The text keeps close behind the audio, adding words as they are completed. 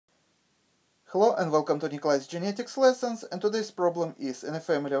Hello and welcome to Nikolay's genetics lessons, and today's problem is: in a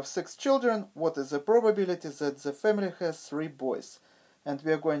family of 6 children, what is the probability that the family has 3 boys? And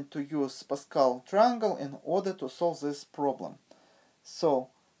we are going to use Pascal triangle in order to solve this problem. So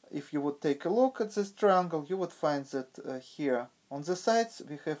if you would take a look at this triangle, you would find that here on the sides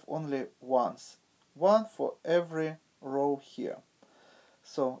we have only ones, one for every row here.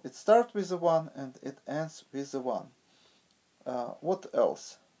 So it starts with a 1 and it ends with a 1. What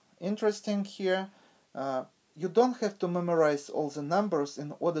else? Interesting here, you don't have to memorize all the numbers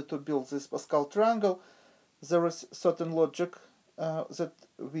in order to build this Pascal triangle. There is certain logic that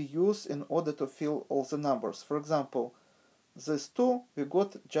we use in order to fill all the numbers. For example, this 2 we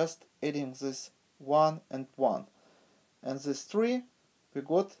got just adding this 1 and 1. And this 3 we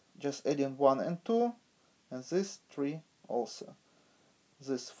got just adding 1 and 2, and this 3 also.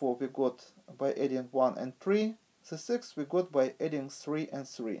 This 4 we got by adding 1 and 3. The 6 we got by adding 3 and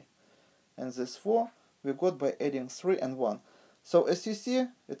 3. And this 4 we got by adding 3 and 1. So as you see,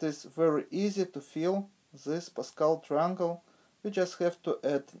 it is very easy to fill this Pascal triangle. We just have to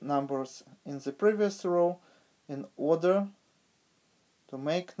add numbers in the previous row in order to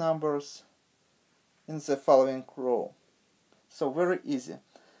make numbers in the following row. So very easy.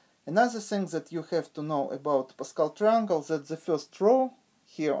 Another thing that you have to know about Pascal triangle, that the first row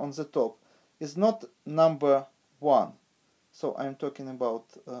here on the top is not number 1. So I'm talking about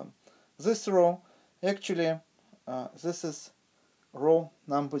this row. Actually, this is row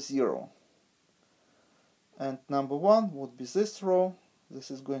number 0. And number 1 would be this row.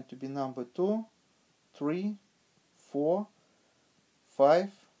 This is going to be number 2, 3, 4,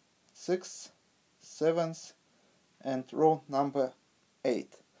 5, 6, 7, and row number 8.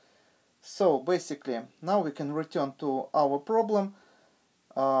 So basically, now we can return to our problem.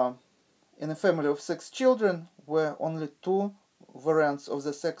 In a family of 6 children, where only 2 variants of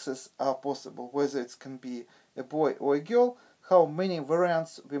the sexes are possible, whether it can be a boy or a girl, how many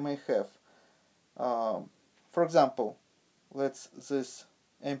variants we may have. For example, this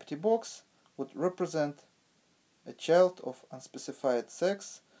empty box would represent a child of unspecified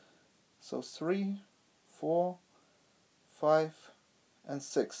sex. So 3, 4, 5, and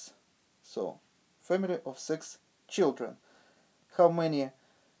 6. So family of 6 children. How many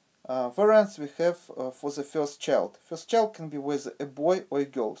variants we have for the first child? First child can be whether a boy or a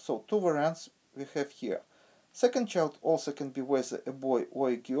girl. So 2 variants we have here. Second child also can be whether a boy or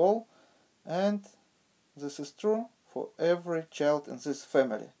a girl, and this is true for every child in this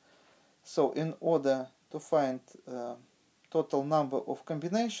family. So in order to find total number of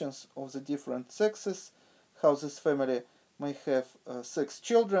combinations of the different sexes, how this family may have 6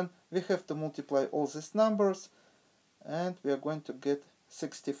 children, we have to multiply all these numbers, and we are going to get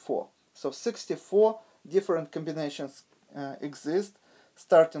 64. So 64 different combinations exist,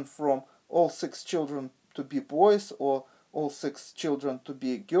 starting from all 6 children to be boys, or all 6 children to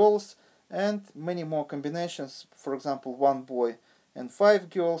be girls, and many more combinations. For example, 1 boy and 5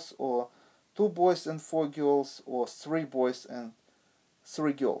 girls, or 2 boys and 4 girls, or 3 boys and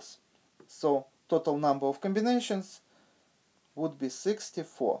 3 girls. So total number of combinations would be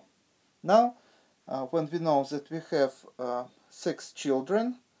 64. Now, when we know that we have 6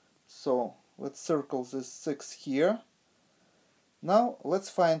 children, so let's circle this 6 here. Now let's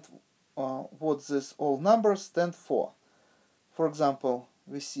find what these all numbers stand for. For example,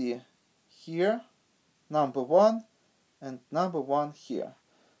 we see here number 1 and number 1 here.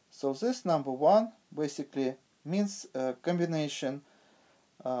 So this number 1 basically means a combination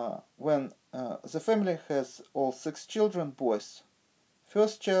when the family has all 6 children, boys.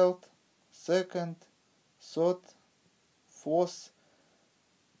 First child, second, third, fourth,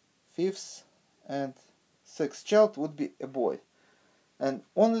 fifth, and 6th child would be a boy. And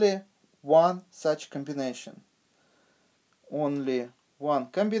only one such combination. Only one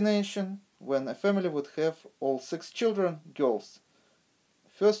combination when a family would have all 6 children, girls.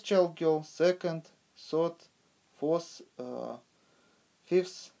 First child girl, second, third, fourth,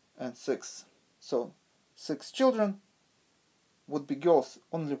 fifth, and 6th. So 6 children would be girls,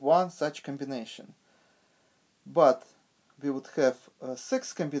 only one such combination. But we would have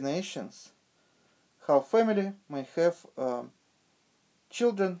 6 combinations. How family may have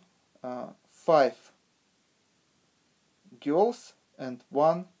children, 5 girls and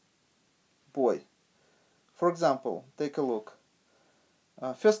 1 boy. For example, take a look.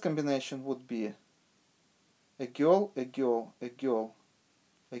 First combination would be a girl, a girl, a girl,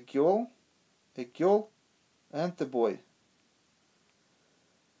 a girl, a girl, and a boy.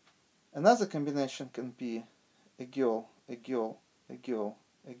 Another combination can be a girl, a girl, a girl,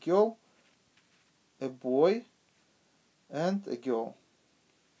 a girl, a boy, and a girl.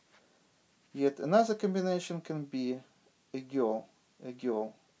 Yet another combination can be a girl, a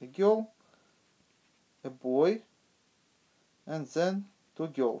girl, a girl, a boy, and then two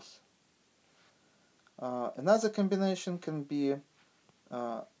girls. Another combination can be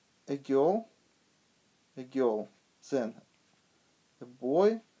a girl, then a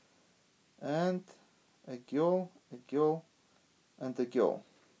boy, and a girl, and a girl.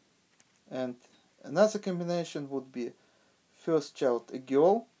 And another combination would be first child a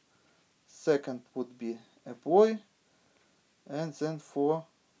girl, second would be a boy, and then four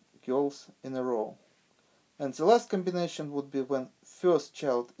girls in a row. And the last combination would be when first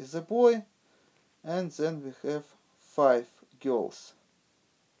child is a boy, and then we have five girls.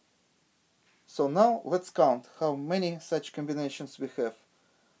 So now let's count how many such combinations we have.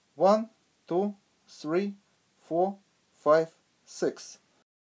 1, 2, 3, 4, 5, 6.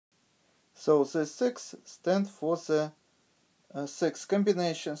 So the 6 stand for the 6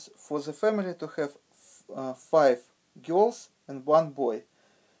 combinations for the family to have 5 girls and 1 boy.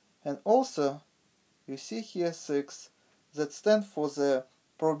 And also you see here 6 that stand for the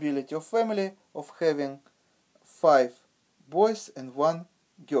probability of family of having 5 boys and 1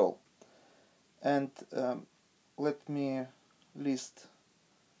 girl. And let me list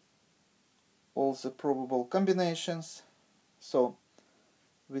all the probable combinations. So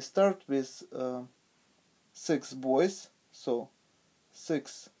we start with 6 boys, so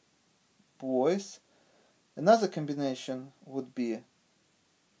 6 boys. Another combination would be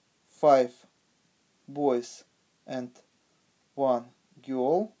 5 boys and 1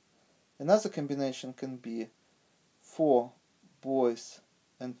 girl. Another combination can be 4 boys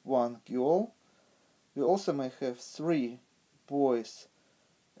and 1 girl. We also may have 3 boys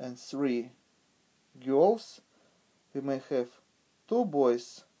and 3 girls. We may have 2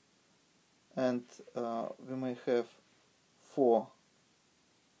 boys and we may have 4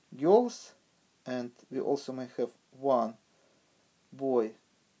 girls, and we also may have 1 boy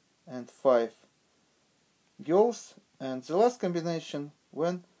and 5 girls. And the last combination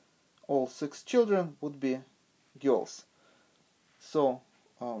when all 6 children would be girls. So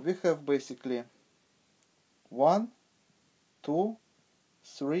we have basically 1, 2,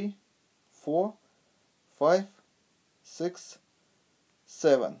 3, 4, 5, 6,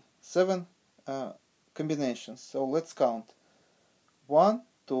 7. 7 combinations. So let's count. 1,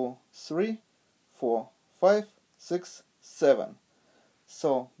 2, 3, 4, 5, 6, 7.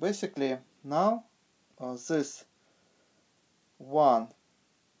 So basically now this one,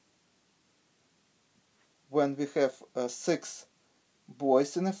 when we have 6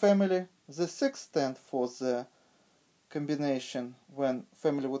 boys in a family, the 6 stand for the combination when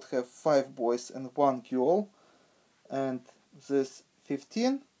family would have 5 boys and 1 girl, and this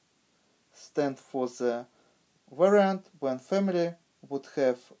 15 stand for the variant when family would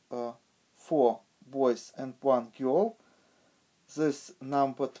have 4 boys and 1 girl. This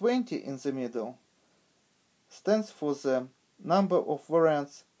number 20 in the middle stands for the number of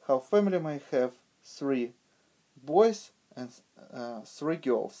variants how family may have 3 boys and 3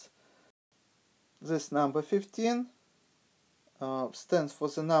 girls. This number 15 stands for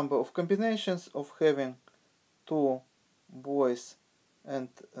the number of combinations of having 2 boys and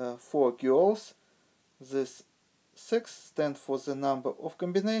 4 girls. This 6 stands for the number of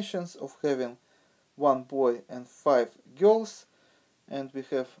combinations of having 1 boy and 5 girls, and we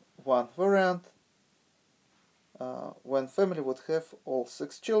have one variant when family would have all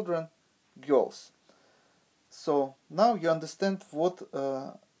 6 children girls. So now you understand what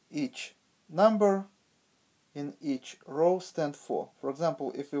each number in each row stand for. For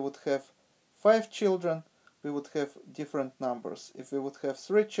example, if we would have 5 children, we would have different numbers. If we would have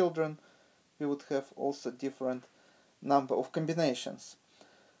 3 children, we would have also different number of combinations.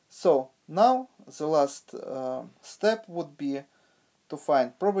 So now the last step would be to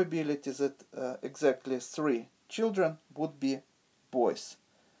find probability that exactly 3 children would be boys.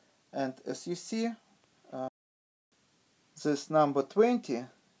 And as you see, this number 20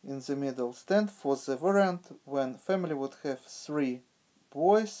 in the middle stands for the variant when family would have 3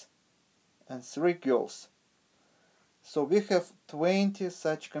 boys and 3 girls. So we have 20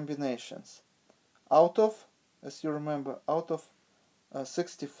 such combinations out of, as you remember, out of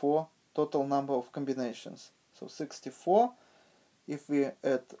 64 total number of combinations. So 64, if we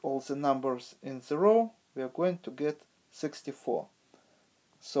add all the numbers in the row, we are going to get 64.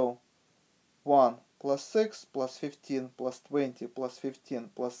 So 1 plus 6 plus 15 plus 20 plus 15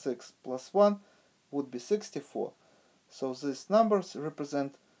 plus 6 plus 1 would be 64. So these numbers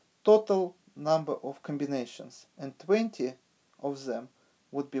represent total number of combinations, and 20 of them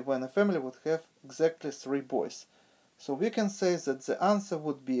would be when a family would have exactly 3 boys. So we can say that the answer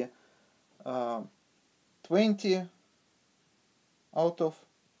would be 20 out of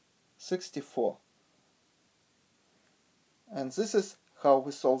 64. And this is how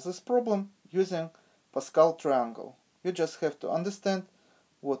we solve this problem using Pascal triangle. You just have to understand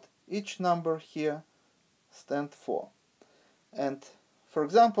what each number here stands for. And for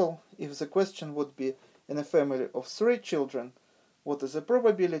example, if the question would be in a family of 3 children, what is the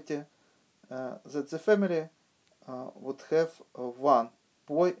probability that the family would have 1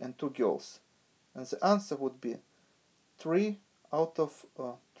 boy and 2 girls? And the answer would be 3 out of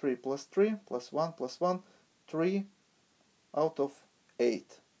 3 plus 3 plus 1 plus 1, 3 out of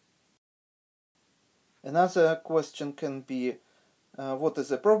 8. Another question can be what is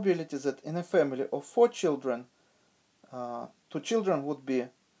the probability that in a family of 4 children, 2 children would be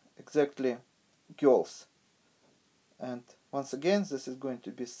exactly girls? And once again, this is going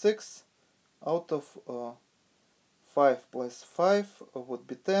to be 6 out of 5 plus 5 would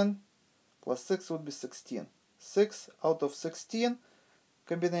be 10, plus 6 would be 16. 6 out of 16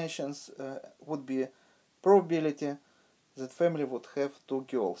 combinations would be probability that family would have 2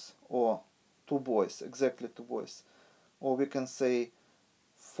 girls or 2 boys, exactly 2 boys. Or we can say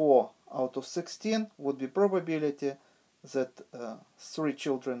 4 out of 16 would be probability that 3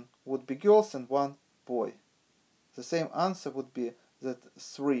 children would be girls and 1 boy. The same answer would be that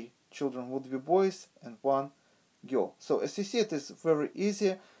 3 children would be boys and 1 girl. So as you see, it is very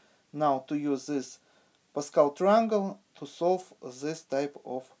easy now to use this Pascal triangle to solve this type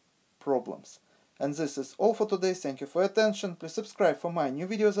of problems. And this is all for today. Thank you for your attention. Please subscribe for my new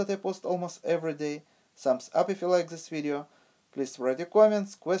videos that I post almost every day. Thumbs up if you like this video. Please write your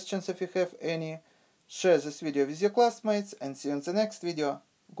comments, questions if you have any. Share this video with your classmates and see you in the next video.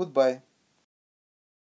 Goodbye.